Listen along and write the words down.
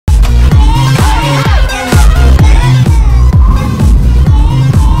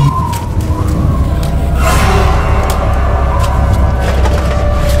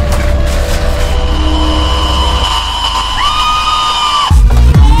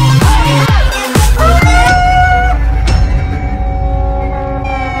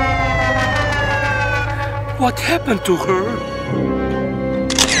What happened to her?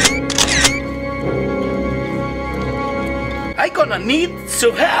 I gonna need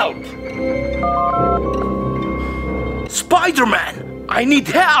some help. Spider-Man, I need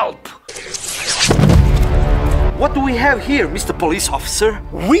help. What do we have here, Mr. Police Officer?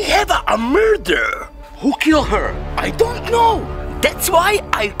 We have a murder. Who killed her? I don't know. That's why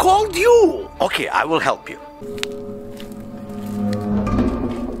I called you. Okay, I will help you.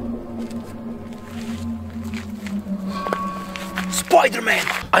 Spider-Man,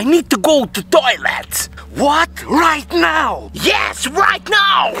 I need to go to toilet. What? Right now? Yes, right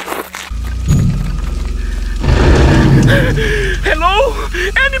now. Hello?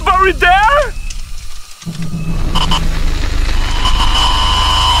 Anybody there?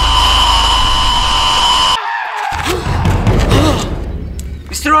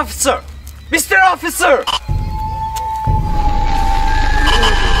 Mr. Officer! Mr. Officer!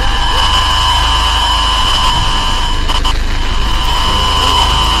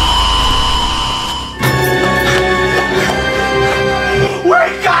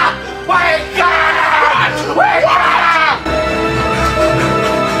 Wake up! Wake up! Wake up!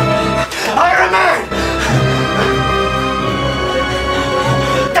 Iron Man!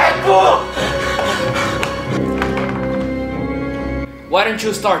 Deadpool! Why don't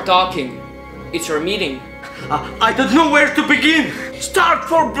you start talking? It's your meeting. I don't know where to begin. Start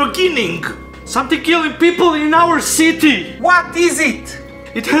for beginning. Something killing people in our city. What is it?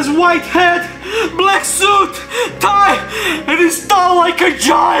 It has white head, black suit, tie, and is tall like a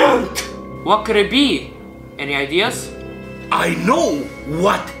giant. What could it be? Any ideas? I know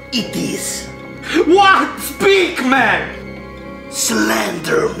what it is. What? Speak, man!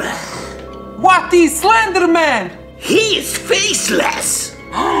 Slenderman. What is Slenderman? He is faceless.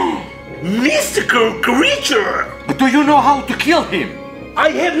 Mystical creature. But do you know how to kill him? I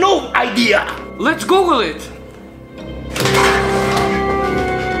have no idea. Let's Google it.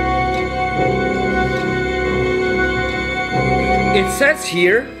 It says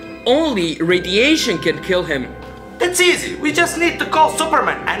here, only radiation can kill him. That's easy. We just need to call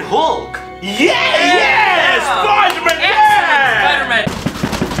Superman and Hulk. Yes! Spider-Man! Excellent, Spider-Man!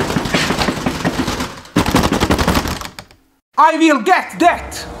 I will get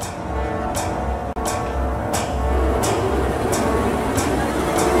that!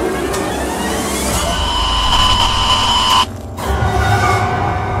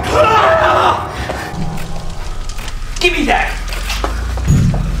 Give me that!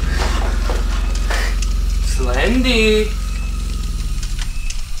 Slendy!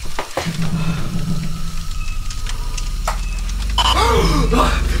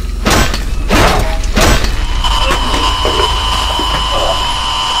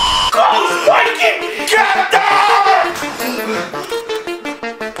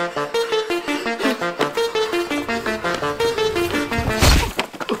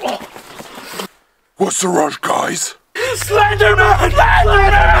 What's the rush, guys? Slenderman!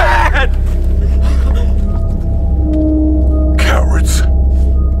 Slenderman! Cowards.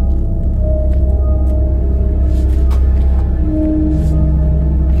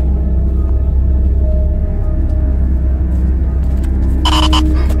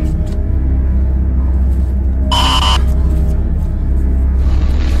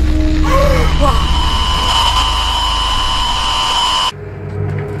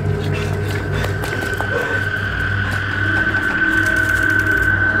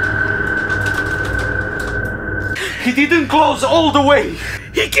 He didn't close all the way.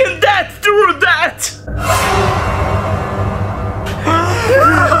 He can dance through that!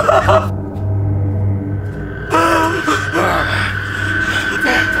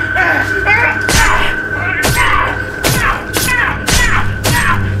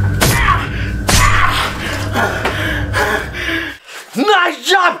 Nice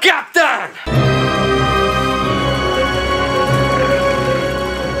job, Captain!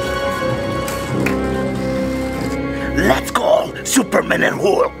 Let's call Superman and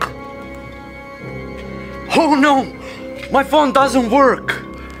Hulk. Oh no! My phone doesn't work.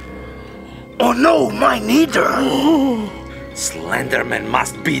 Oh no, mine neither. Slenderman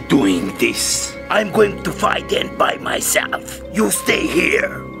must be doing this. I'm going to fight him by myself. You stay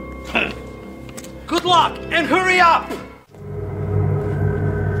here. Good luck and hurry up!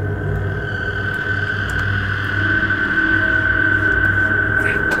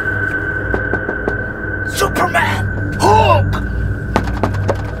 Superman! Hulk!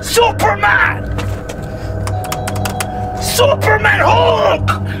 Superman! Superman! Hulk!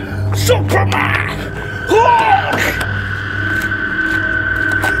 Superman! Hulk!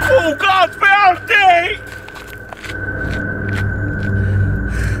 Oh God, where are they?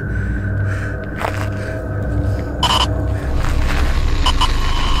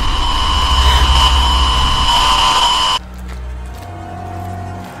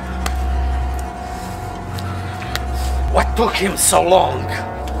 What took him so long?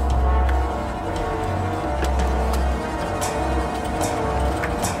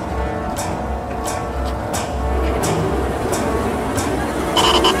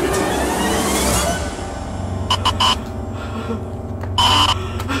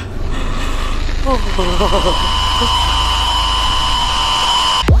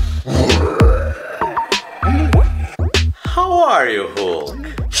 How are you, Hulk?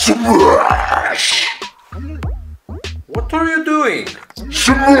 Smash! What are you doing?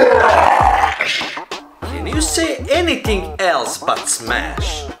 Smash! Can you say anything else but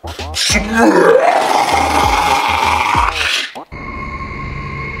smash? Smash!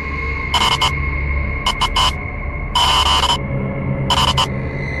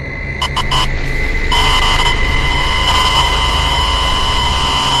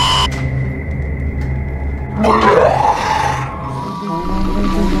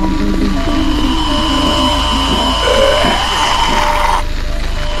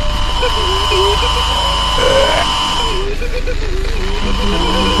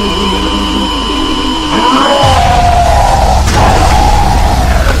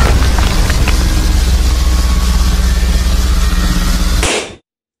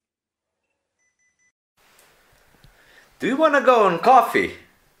 Do you wanna go on coffee?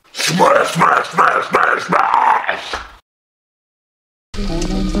 Smash, smash, smash, smash, smash!